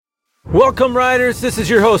Welcome, riders. This is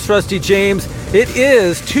your host, Rusty James. It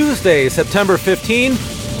is Tuesday, September 15,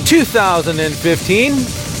 2015,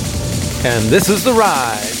 and this is The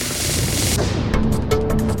Ride.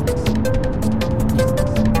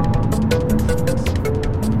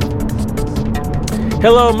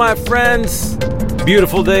 Hello, my friends.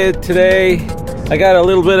 Beautiful day today. I got a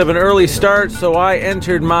little bit of an early start, so I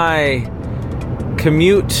entered my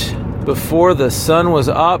commute before the sun was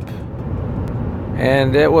up.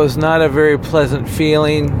 And it was not a very pleasant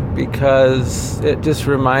feeling because it just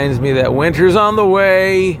reminds me that winter's on the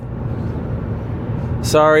way.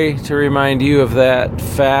 Sorry to remind you of that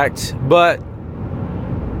fact, but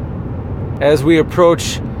as we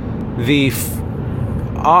approach the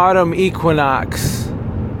autumn equinox,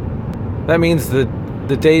 that means the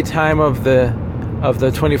daytime of the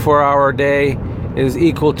 24-hour day is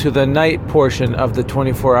equal to the night portion of the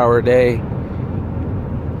 24-hour day.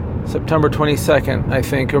 September 22nd, I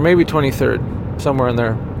think, or maybe 23rd, somewhere in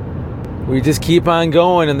there. We just keep on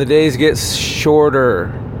going and the days get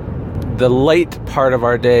shorter. The late part of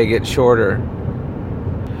our day gets shorter.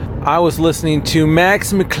 I was listening to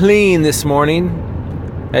Max McLean this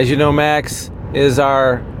morning. As you know, Max is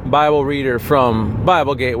our Bible reader from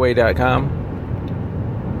BibleGateway.com.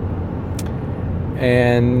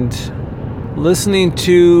 And listening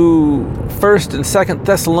to 1st and 2nd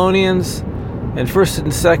Thessalonians and 1st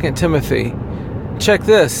and 2nd Timothy. Check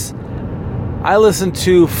this. I listened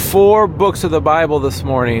to 4 books of the Bible this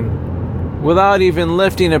morning without even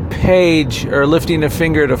lifting a page or lifting a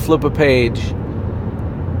finger to flip a page.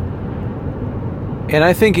 And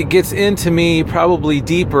I think it gets into me probably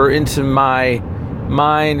deeper into my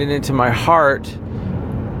mind and into my heart.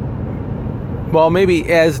 Well, maybe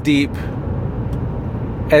as deep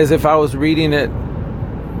as if I was reading it,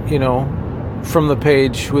 from the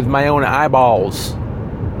page with my own eyeballs. I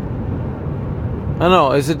don't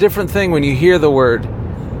know, it's a different thing when you hear the word.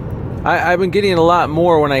 I've been getting a lot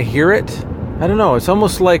more when I hear it. I don't know, it's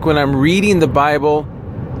almost like when I'm reading the Bible,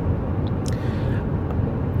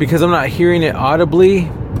 because I'm not hearing it audibly,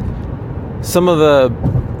 some of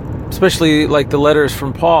especially like the letters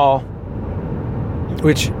from Paul,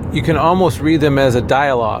 which you can almost read them as a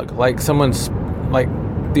dialogue, like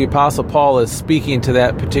the Apostle Paul is speaking to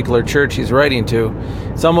that particular church he's writing to.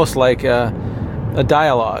 It's almost like a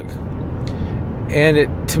dialogue. And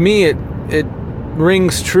to me, it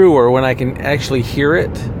rings truer when I can actually hear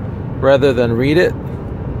it rather than read it.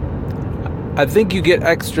 I think you get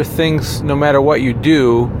extra things no matter what you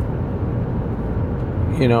do,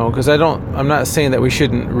 because I'm not saying that we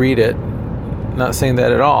shouldn't read it. I'm not saying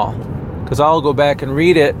that at all. Because I'll go back and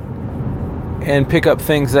read it and pick up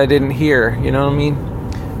things I didn't hear, you know what I mean?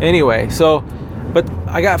 Anyway, but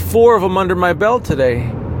I got 4 of them under my belt today.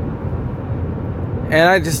 And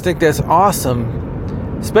I just think that's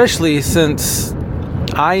awesome. Especially since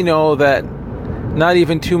I know that not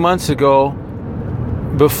even 2 months ago,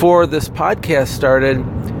 before this podcast started,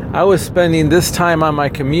 I was spending this time on my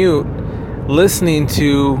commute listening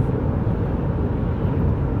to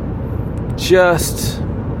just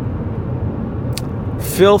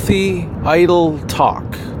filthy, idle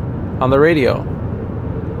talk on the radio.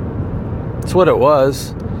 That's what it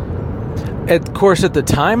was. Of course, at the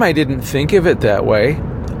time, I didn't think of it that way.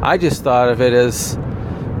 I just thought of it as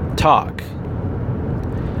talk.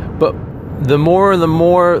 But the more and the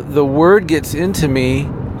more the word gets into me,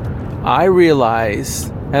 I realize,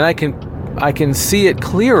 and I can see it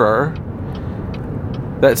clearer,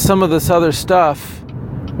 that some of this other stuff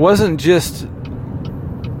wasn't just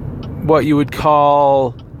what you would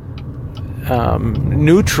call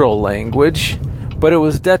neutral language, but it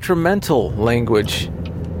was detrimental language.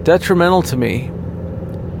 Detrimental to me.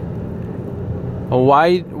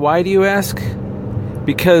 Why do you ask?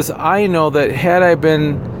 Because I know that had I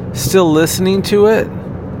been still listening to it,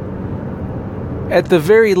 at the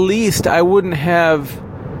very least I wouldn't have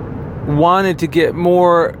wanted to get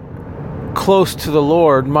more close to the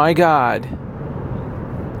Lord, my God,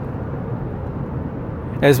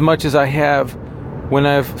 as much as I have when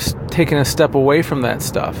I've taken a step away from that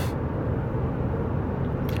stuff.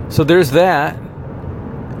 So there's that.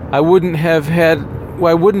 I wouldn't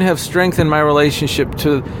have strengthened my relationship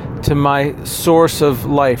to my source of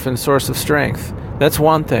life and source of strength. That's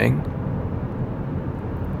one thing.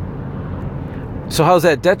 So how's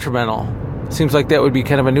that detrimental? Seems like that would be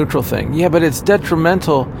kind of a neutral thing. Yeah, but it's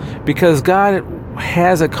detrimental because God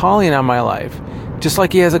has a calling on my life, just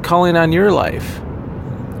like He has a calling on your life.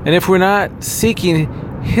 And if we're not seeking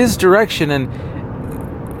His direction and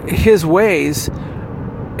His ways,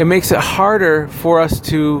 it makes it harder for us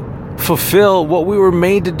to fulfill what we were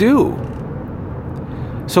made to do.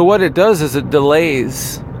 So what it does is it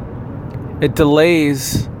delays It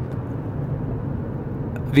delays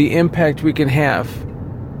the impact we can have.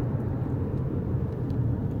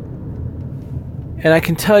 And I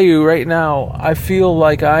can tell you right now, I feel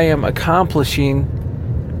like I am accomplishing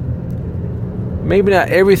maybe not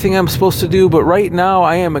everything I'm supposed to do, but right now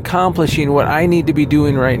I am accomplishing what I need to be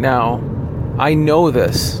doing right now. I know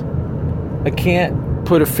this. I can't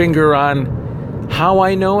put a finger on how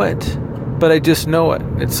I know it, but I just know it.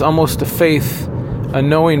 It's almost a faith, a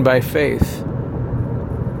knowing by faith.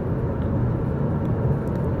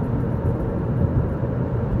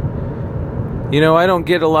 You know, I don't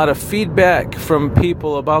get a lot of feedback from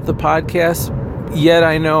people about the podcast, yet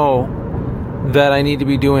I know that I need to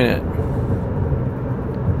be doing it.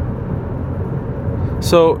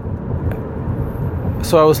 So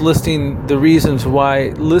I was listing the reasons why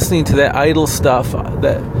listening to that idle stuff,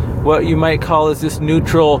 that what you might call is this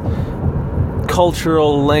neutral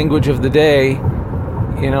cultural language of the day.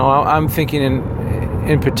 You know, I'm thinking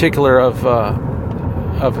in particular of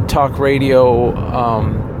a talk radio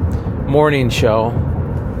morning show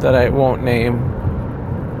that I won't name.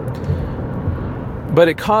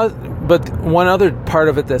 But one other part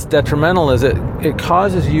of it that's detrimental is it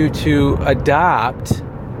causes you to adopt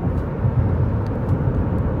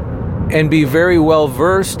and be very well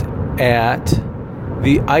versed at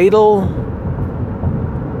the idle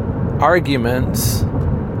arguments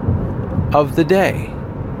of the day.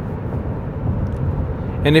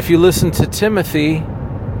 And if you listen to Timothy,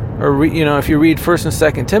 or if you read 1st and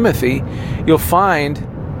 2nd Timothy, you'll find,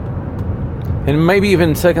 and maybe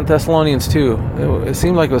even 2nd Thessalonians too, it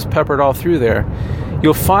seemed like it was peppered all through there,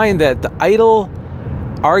 you'll find that the idle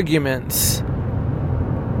arguments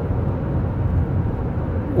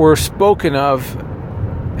were spoken of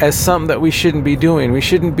as something that we shouldn't be doing. We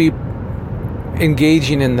shouldn't be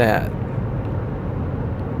engaging in that.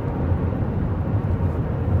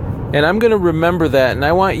 And I'm going to remember that, and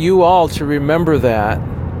I want you all to remember that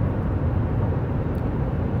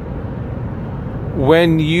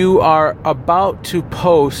when you are about to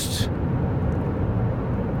post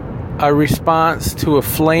a response to a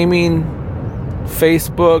flaming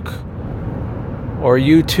Facebook or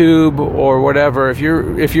YouTube or whatever. If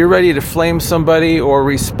you're ready to flame somebody or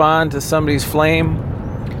respond to somebody's flame,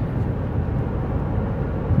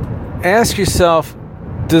 ask yourself,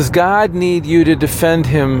 does God need you to defend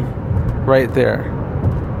him right there?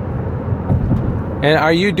 And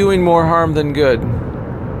are you doing more harm than good?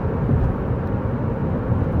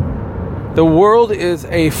 The world is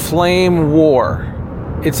a flame war.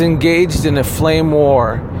 It's engaged in a flame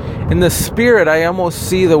war. In the spirit, I almost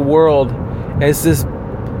see the world as this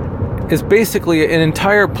is basically an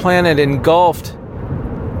entire planet engulfed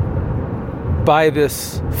by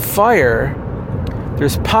this fire.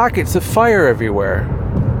 There's pockets of fire everywhere.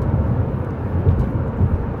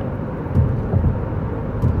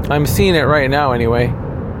 I'm seeing it right now anyway.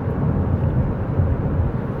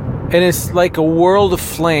 And it's like a world of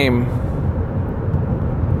flame.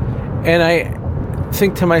 And I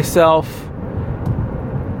think to myself,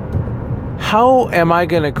 how am I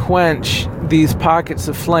going to quench these pockets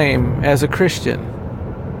of flame as a Christian?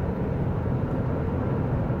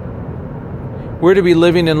 We're to be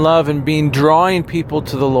living in love and drawing people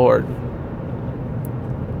to the Lord.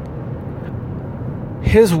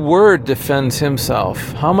 His word defends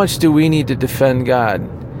himself. How much do we need to defend God?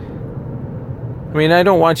 I mean, I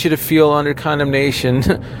don't want you to feel under condemnation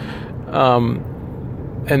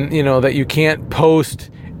and that you can't post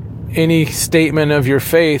any statement of your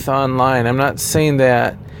faith online. I'm not saying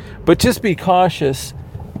that. But just be cautious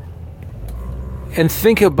and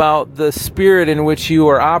think about the spirit in which you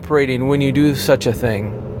are operating when you do such a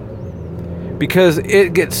thing. Because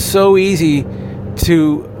it gets so easy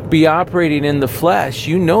to be operating in the flesh.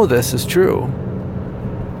 You know this is true.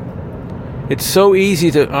 It's so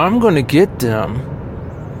easy I'm going to get them.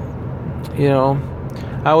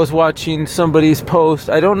 I was watching somebody's post.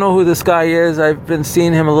 I don't know who this guy is. I've been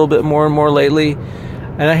seeing him a little bit more and more lately.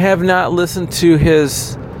 And I have not listened to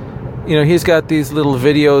his, he's got these little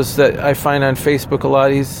videos that I find on Facebook a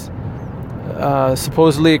lot. He's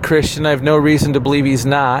supposedly a Christian. I have no reason to believe he's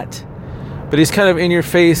not. But he's kind of in your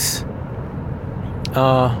face,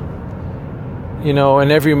 an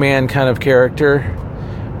everyman kind of character.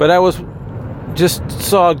 But I just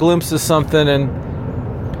saw a glimpse of something, and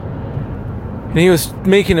he was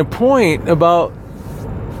making a point about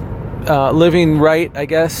living right, I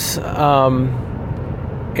guess, and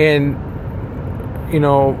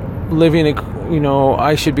living,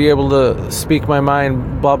 I should be able to speak my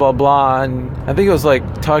mind, blah blah blah, and I think it was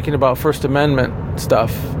like talking about First Amendment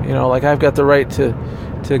stuff, like I've got the right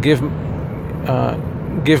to give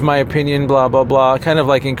give my opinion, blah, blah, blah, kind of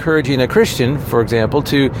like encouraging a Christian, for example,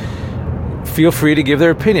 to feel free to give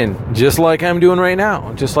their opinion, just like I'm doing right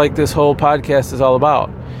now, just like this whole podcast is all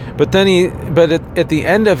about. But then at the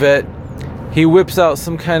end of it, he whips out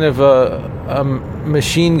some kind of a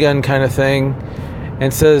machine gun kind of thing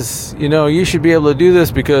and says, you should be able to do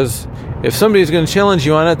this because if somebody's going to challenge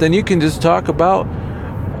you on it, then you can just talk about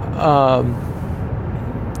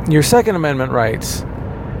your Second Amendment rights.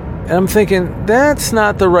 And I'm thinking, that's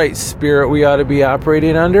not the right spirit we ought to be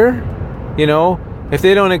operating under. If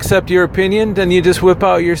they don't accept your opinion, then you just whip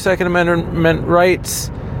out your Second Amendment rights.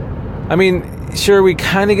 I mean, sure, we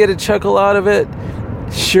kind of get a chuckle out of it.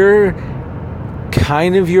 Sure,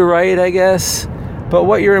 kind of you're right, I guess. But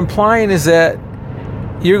what you're implying is that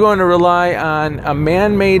you're going to rely on a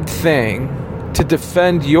man-made thing to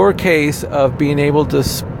defend your case of being able to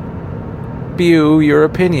spew your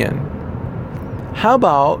opinion. How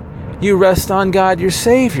about you rest on God, your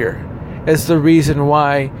Savior, as the reason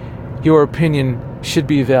why your opinion should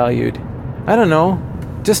be valued? I don't know,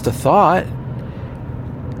 just a thought.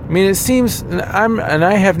 I mean, it seems, and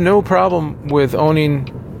I have no problem with owning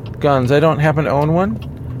guns. I don't happen to own one,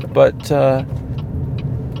 but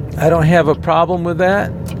I don't have a problem with that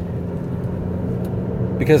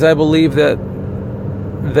because I believe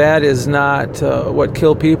that is not what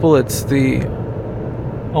kill people. It's the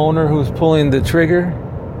owner who's pulling the trigger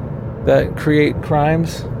that create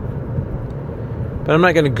crimes. But I'm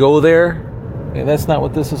not going to go there. That's not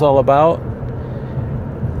what this is all about.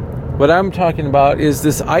 What I'm talking about is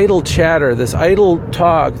this idle chatter, this idle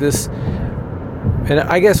talk, and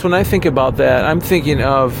I guess when I think about that, I'm thinking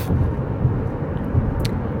of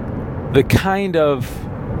the kind of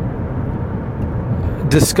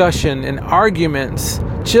discussion and arguments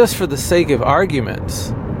just for the sake of arguments.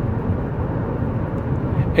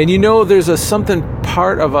 And there's some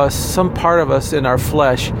part of us in our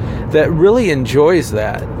flesh that really enjoys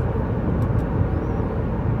that.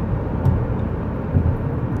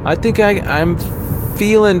 I think I'm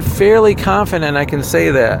feeling fairly confident I can say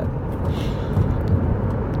that.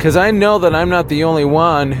 Because I know that I'm not the only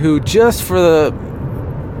one who, just for the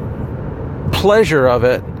pleasure of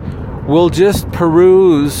it, will just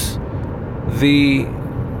peruse the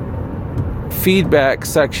feedback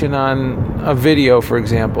section on a video, for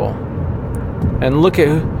example, and look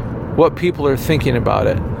at what people are thinking about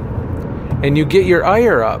it. And you get your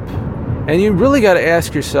ire up. And you really got to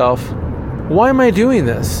ask yourself, why am I doing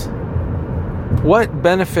this? What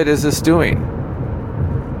benefit is this doing?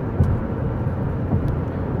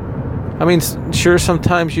 I mean, sure,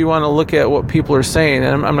 sometimes you want to look at what people are saying,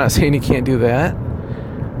 and I'm not saying you can't do that.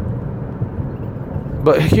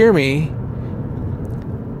 But hear me.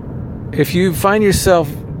 If you find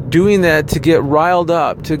yourself doing that to get riled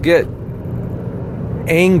up, to get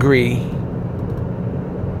angry,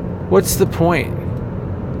 what's the point?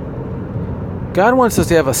 God wants us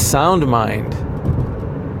to have a sound mind.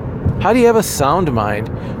 How do you have a sound mind?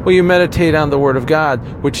 Well, you meditate on the Word of God,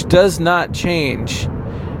 which does not change.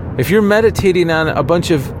 If you're meditating on a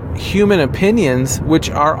bunch of human opinions, which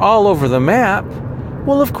are all over the map,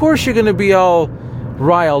 well, of course you're going to be all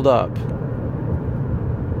riled up.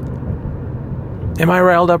 Am I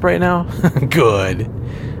riled up right now? Good.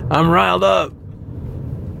 I'm riled up.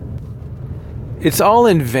 It's all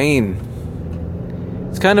in vain.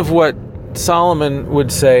 It's kind of what Solomon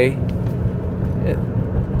would say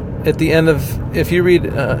at the end of, if you read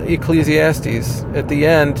Ecclesiastes, at the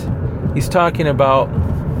end, he's talking about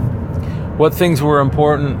what things were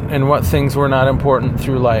important and what things were not important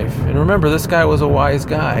through life. And remember, this guy was a wise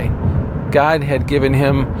guy. God had given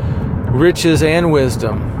him riches and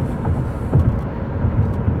wisdom.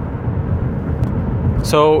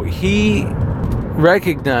 So he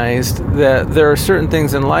recognized that there are certain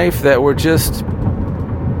things in life that were just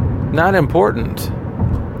not important.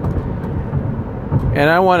 And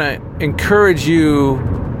I want to encourage you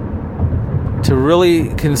to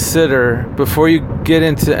really consider, before you get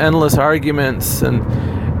into endless arguments and,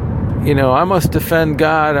 I must defend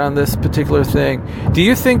God on this particular thing. Do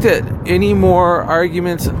you think that any more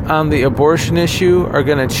arguments on the abortion issue are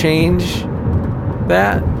going to change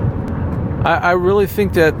that? I really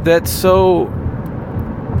think that that's so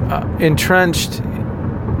entrenched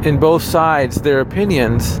in both sides, their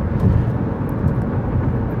opinions,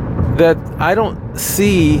 that I don't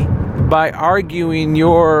see by arguing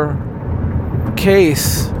your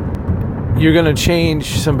case you're going to change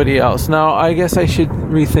somebody else. Now, I guess I should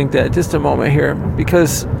rethink that just a moment here,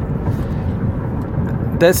 because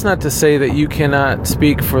that's not to say that you cannot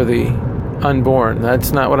speak for the unborn.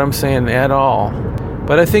 That's not what I'm saying at all.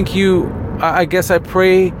 But I think I guess I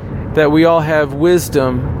pray that we all have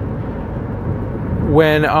wisdom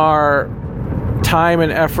when our time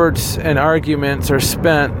and efforts and arguments are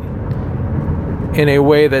spent in a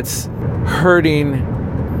way that's hurting,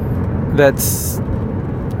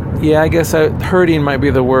 hurting might be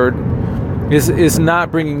the word, is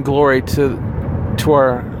not bringing glory to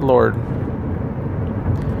our Lord.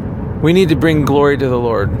 We need to bring glory to the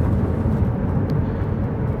Lord.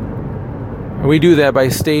 We do that by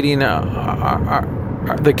stating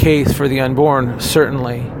the case for the unborn,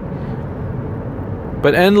 certainly.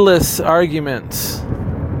 But endless arguments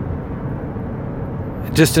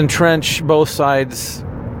just entrench both sides.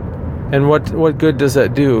 And what good does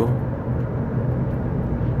that do?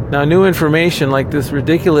 Now, new information like this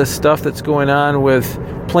ridiculous stuff that's going on with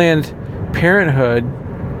Planned Parenthood,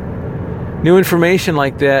 new information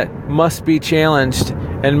like that must be challenged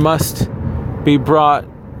and must be brought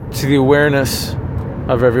to the awareness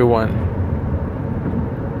of everyone.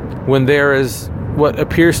 When there is what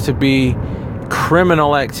appears to be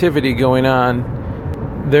criminal activity going on,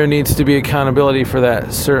 there needs to be accountability for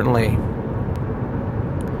that, certainly.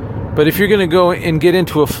 But if you're going to go and get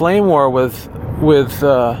into a flame war with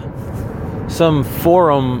some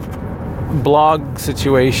forum blog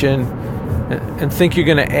situation and think you're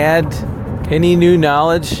going to add any new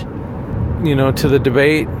knowledge, to the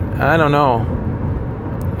debate, I don't know.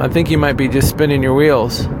 I think you might be just spinning your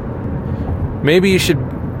wheels. Maybe you should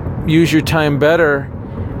use your time better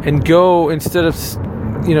and go, instead of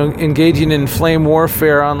engaging in flame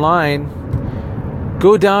warfare online,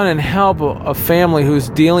 go down and help a family who's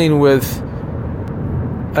dealing with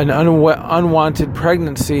an unwanted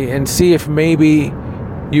pregnancy and see if maybe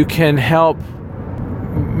you can help,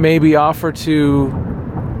 maybe offer to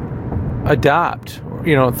adopt,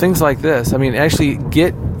 things like this. I mean, actually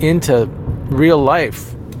get into real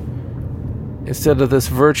life instead of this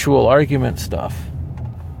virtual argument stuff.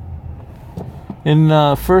 In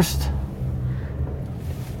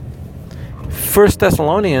First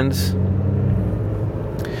Thessalonians,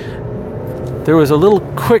 there was a little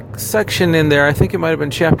quick section in there. I think it might have been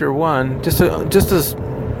chapter 1, just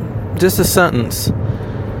a sentence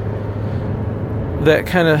that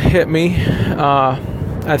kind of hit me.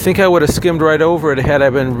 I think I would have skimmed right over it had I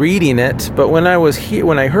been reading it, but when I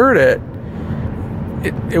heard it,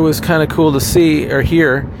 it was kind of cool to see or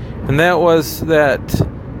hear, and that was that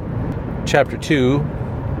chapter 2.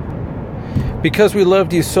 Because we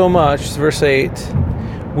loved you so much, verse 8,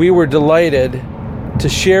 we were delighted to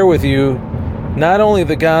share with you not only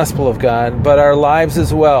the gospel of God, but our lives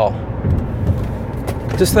as well.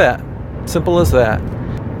 Just that. Simple as that.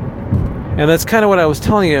 And that's kind of what I was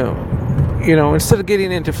telling you. Instead of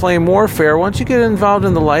getting into flame warfare, once you get involved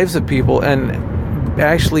in the lives of people and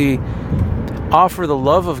actually offer the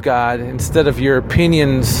love of God instead of your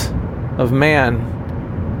opinions of man,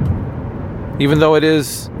 even though it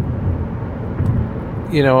is,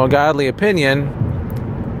 a godly opinion,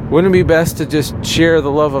 wouldn't it be best to just share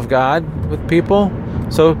the love of God with people?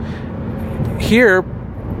 So here,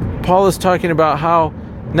 Paul is talking about how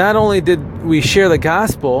not only did we share the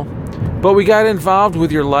gospel, but we got involved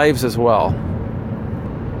with your lives as well.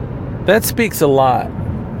 That speaks a lot.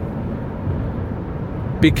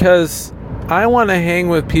 Because I want to hang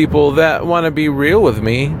with people that want to be real with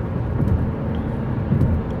me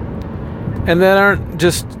and that aren't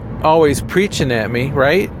just always preaching at me,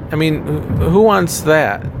 right? I mean, who wants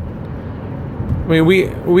that? I mean,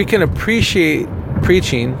 we can appreciate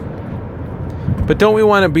preaching, but don't we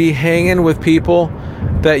want to be hanging with people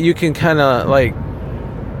that you can kind of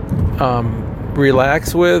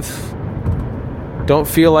relax with? Don't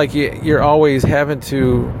feel like you're always having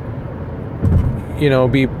to,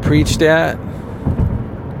 be preached at.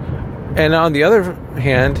 And on the other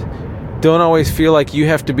hand, don't always feel like you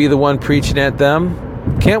have to be the one preaching at them.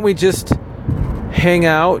 Can't we just hang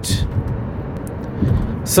out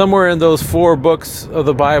somewhere in those 4 books of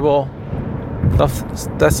the Bible,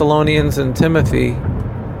 Thessalonians and Timothy,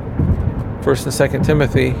 1st and 2nd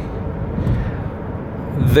Timothy?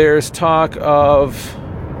 There's talk of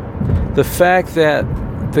the fact that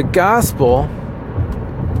the gospel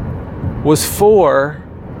was for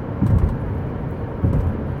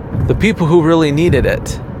the people who really needed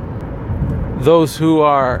it, those who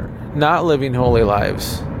are not living holy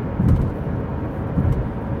lives.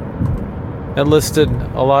 It listed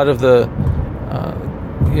a lot of the,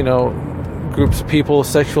 groups of people,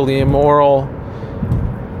 sexually immoral,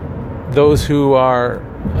 those who are,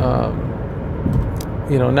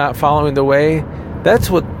 not following the way. That's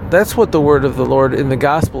what the word of the Lord in the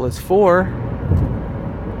gospel is for.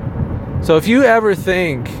 So if you ever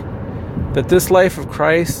think that this life of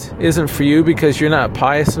Christ isn't for you because you're not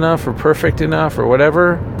pious enough or perfect enough or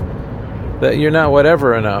whatever, that you're not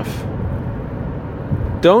whatever enough,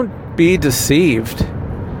 Don't be deceived.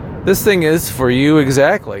 This thing is for you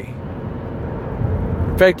exactly.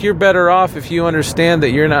 In fact, you're better off if you understand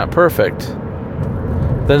that you're not perfect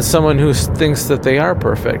than someone who thinks that they are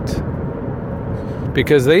perfect,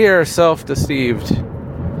 because they are self-deceived.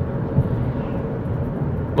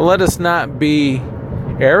 But let us not be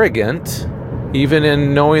arrogant, even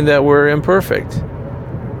in knowing that we're imperfect.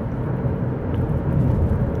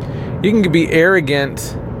 You can be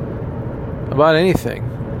arrogant about anything.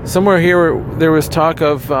 Somewhere here there was talk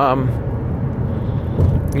of,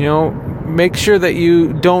 make sure that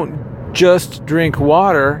you don't just drink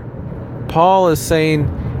water. Paul is saying,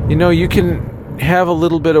 you can have a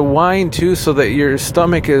little bit of wine too, so that your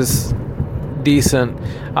stomach is decent.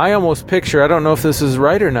 I almost picture, I don't know if this is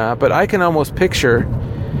right or not, but I can almost picture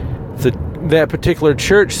that particular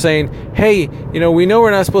church saying, hey, we know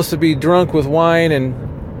we're not supposed to be drunk with wine,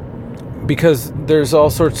 and because there's all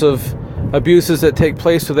sorts of abuses that take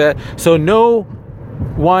place with that, so no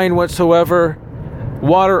wine whatsoever,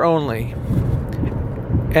 water only.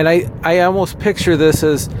 And I almost picture this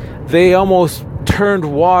as they almost turned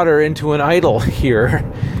water into an idol here.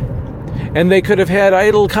 And they could have had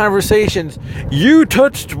idle conversations. You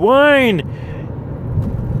touched wine.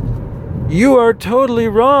 You are totally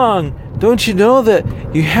wrong. Don't you know that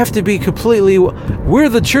you have to be completely... We're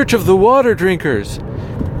the church of the water drinkers.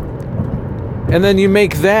 And then you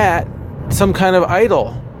make that some kind of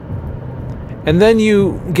idol. And then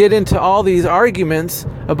you get into all these arguments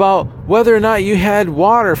about whether or not you had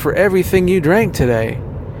water for everything you drank today.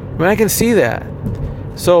 I mean, I can see that.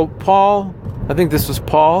 So Paul, I think this was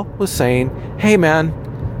Paul, was saying, hey man,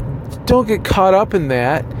 don't get caught up in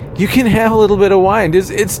that. You can have a little bit of wine.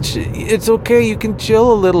 It's okay. You can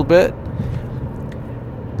chill a little bit.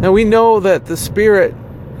 Now we know that the Spirit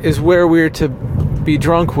is where we're to be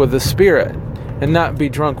drunk with the Spirit and not be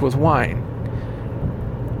drunk with wine.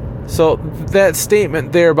 So that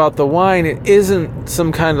statement there about the wine, it isn't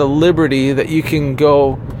some kind of liberty that you can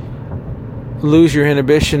go lose your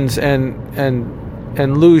inhibitions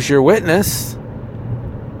and lose your witness.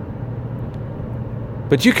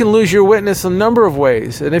 But you can lose your witness a number of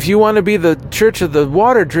ways. And if you want to be the church of the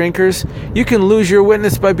water drinkers, you can lose your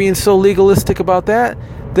witness by being so legalistic about that.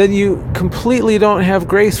 Then you completely don't have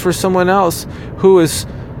grace for someone else who is,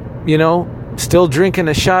 still drinking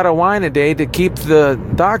a shot of wine a day to keep the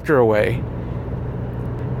doctor away.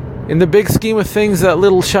 In the big scheme of things, that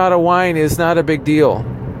little shot of wine is not a big deal.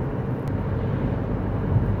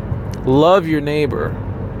 Love your neighbor.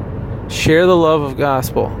 Share the love of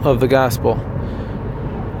the gospel.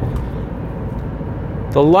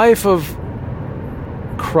 The life of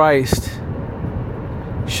Christ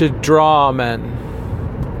should draw men,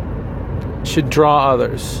 should draw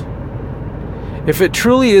others. If it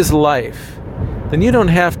truly is life, then you don't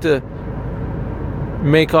have to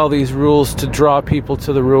make all these rules to draw people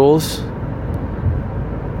to the rules.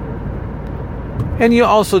 And you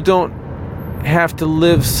also don't have to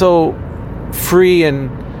live so free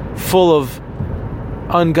and full of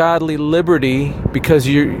ungodly liberty because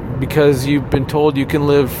you've been told you can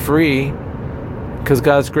live free because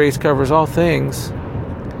God's grace covers all things.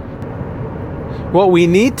 What we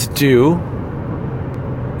need to do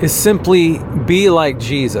is simply be like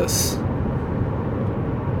Jesus.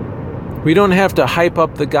 We don't have to hype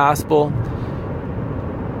up the gospel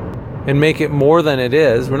and make it more than it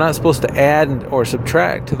is. We're not supposed to add or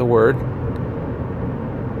subtract to the word.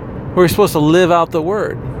 We're supposed to live out the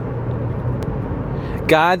word.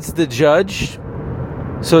 God's the judge,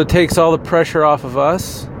 so it takes all the pressure off of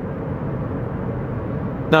us.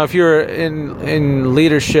 Now, if you're in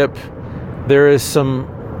leadership, there is some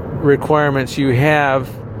requirements you have,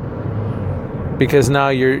 because now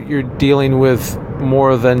you're dealing with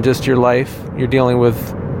more than just your life. You're dealing with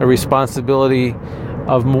a responsibility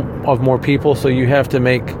of more people, so you have to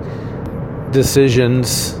make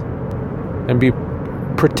decisions and be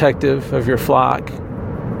protective of your flock.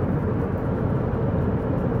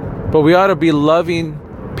 But we ought to be loving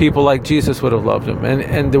people like Jesus would have loved them.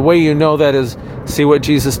 And the way you know that is see what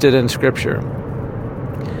Jesus did in Scripture.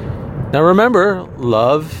 Now remember,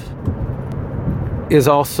 love is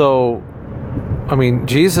also,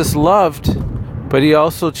 Jesus loved, but he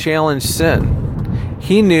also challenged sin.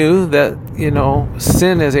 He knew that,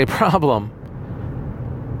 sin is a problem.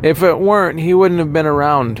 If it weren't, he wouldn't have been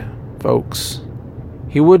around, folks.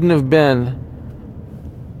 He wouldn't have been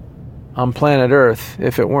on planet Earth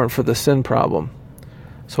if it weren't for the sin problem.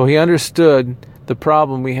 So he understood the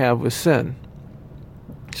problem we have with sin.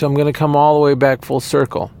 So I'm going to come all the way back full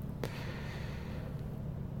circle.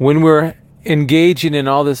 When we're engaging in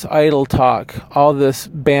all this idle talk, all this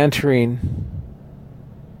bantering,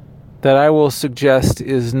 that I will suggest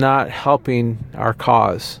is not helping our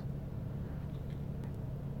cause.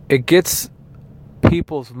 It gets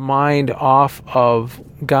people's mind off of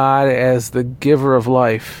God as the giver of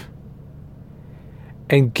life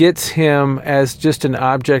and gets him as just an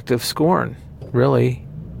object of scorn, really.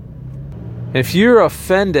 If you're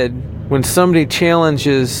offended when somebody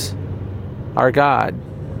challenges our God,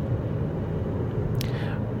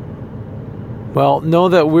 well, know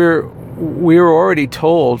that we were already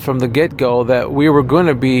told from the get-go that we were going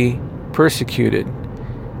to be persecuted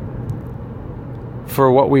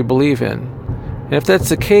for what we believe in. And if that's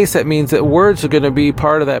the case, that means that words are going to be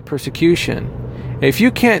part of that persecution. If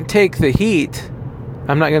you can't take the heat,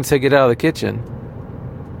 I'm not going to say get out of the kitchen.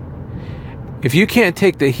 If you can't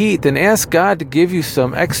take the heat, then ask God to give you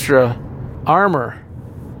some extra armor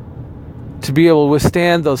to be able to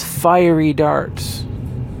withstand those fiery darts.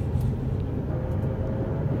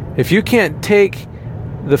 If you can't take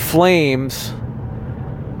the flames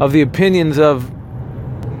of the opinions of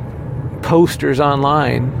posters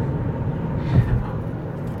online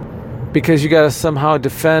because you got to somehow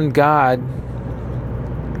defend God,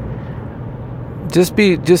 just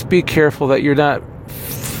be careful that you're not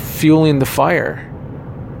fueling the fire.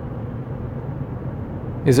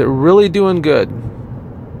 Is it really doing good?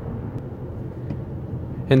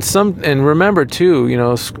 And remember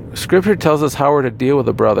too, Scripture tells us how we're to deal with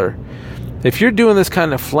a brother. If you're doing this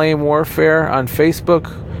kind of flame warfare on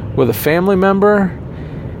Facebook with a family member,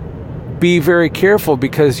 be very careful,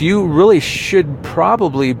 because you really should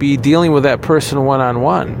probably be dealing with that person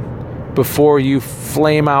one-on-one before you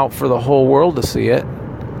flame out for the whole world to see it.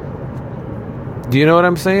 Do you know what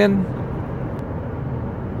I'm saying?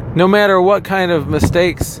 No matter what kind of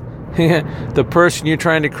mistakes the person you're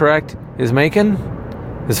trying to correct is making,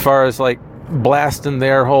 as far as like blasting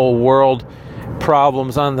their whole world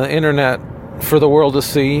problems on the internet for the world to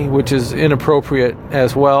see, which is inappropriate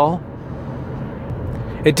as well.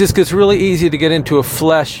 It just gets really easy to get into a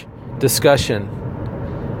flesh discussion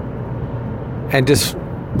and just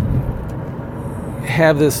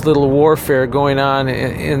have this little warfare going on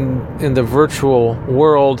in the virtual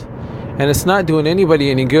world, and it's not doing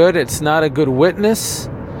anybody any good. It's not a good witness.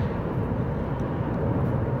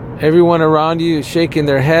 Everyone around you is shaking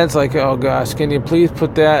their heads like, oh gosh, can you please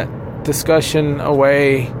put that discussion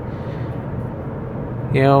away?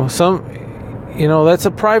 That's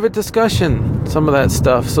a private discussion, some of that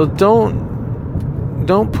stuff. So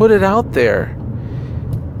don't put it out there.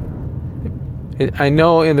 I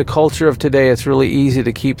know in the culture of today, it's really easy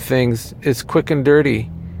to keep things, it's quick and dirty.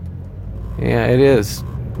 Yeah, it is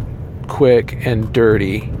quick and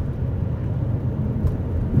dirty.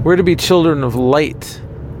 We're to be children of light.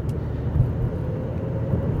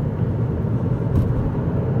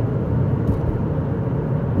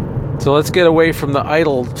 So let's get away from the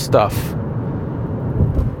idle stuff,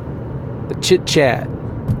 the chit-chat.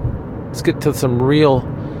 Let's get to some real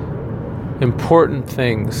important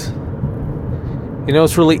things.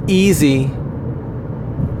 It's really easy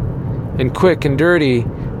and quick and dirty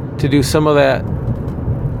to do some of that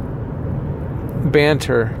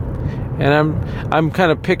banter. And I'm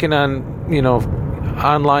kind of picking on,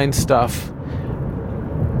 online stuff,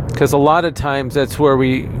 because a lot of times that's where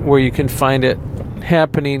you can find it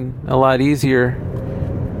happening a lot easier,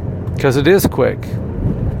 because it is quick.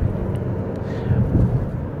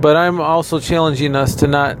 But I'm also challenging us to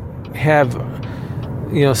not have,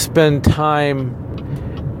 spend time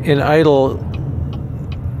in idle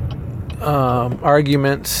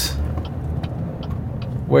arguments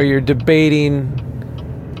where you're debating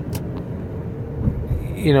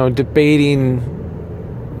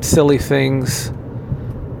silly things,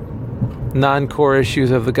 non-core issues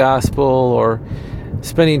of the gospel, or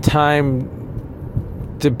spending time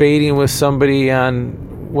debating with somebody on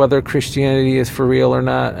whether Christianity is for real or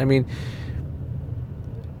not. I mean,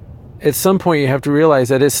 at some point you have to realize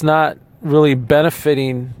that it's not really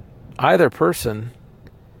benefiting either person.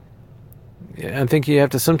 I think you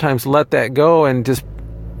have to sometimes let that go and just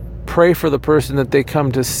pray for the person that they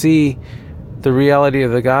come to see the reality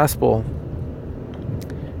of the gospel,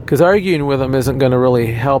 because arguing with them isn't going to really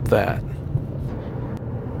help that.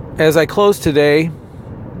 As I close today,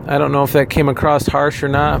 I don't know if that came across harsh or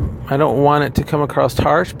not. I don't want it to come across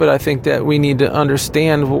harsh, but I think that we need to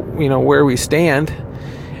understand, where we stand.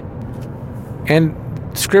 And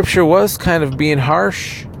Scripture was kind of being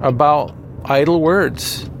harsh about idle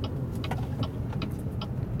words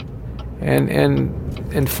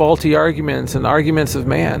and faulty arguments and arguments of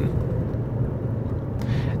man.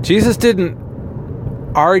 Jesus didn't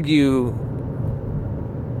argue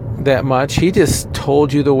that much. He just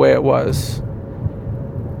told you the way it was.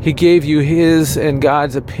 He gave you his and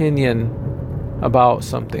God's opinion about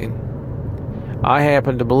something. I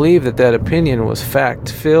happen to believe that that opinion was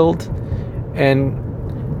fact-filled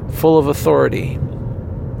and full of authority.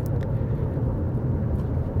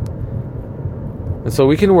 And so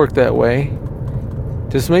we can work that way.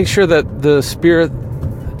 Just make sure that the spirit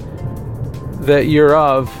that you're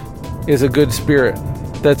of is a good spirit.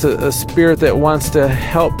 That's a spirit that wants to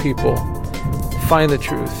help people find the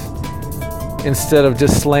truth instead of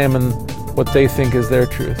just slamming what they think is their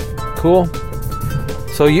truth. Cool?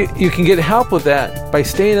 So you can get help with that by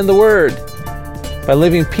staying in the Word, by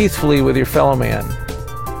living peacefully with your fellow man,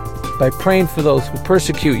 by praying for those who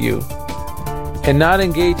persecute you, and not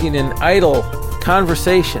engaging in idle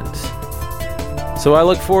conversations. So I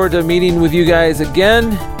look forward to meeting with you guys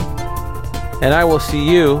again, and I will see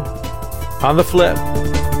you on the flip.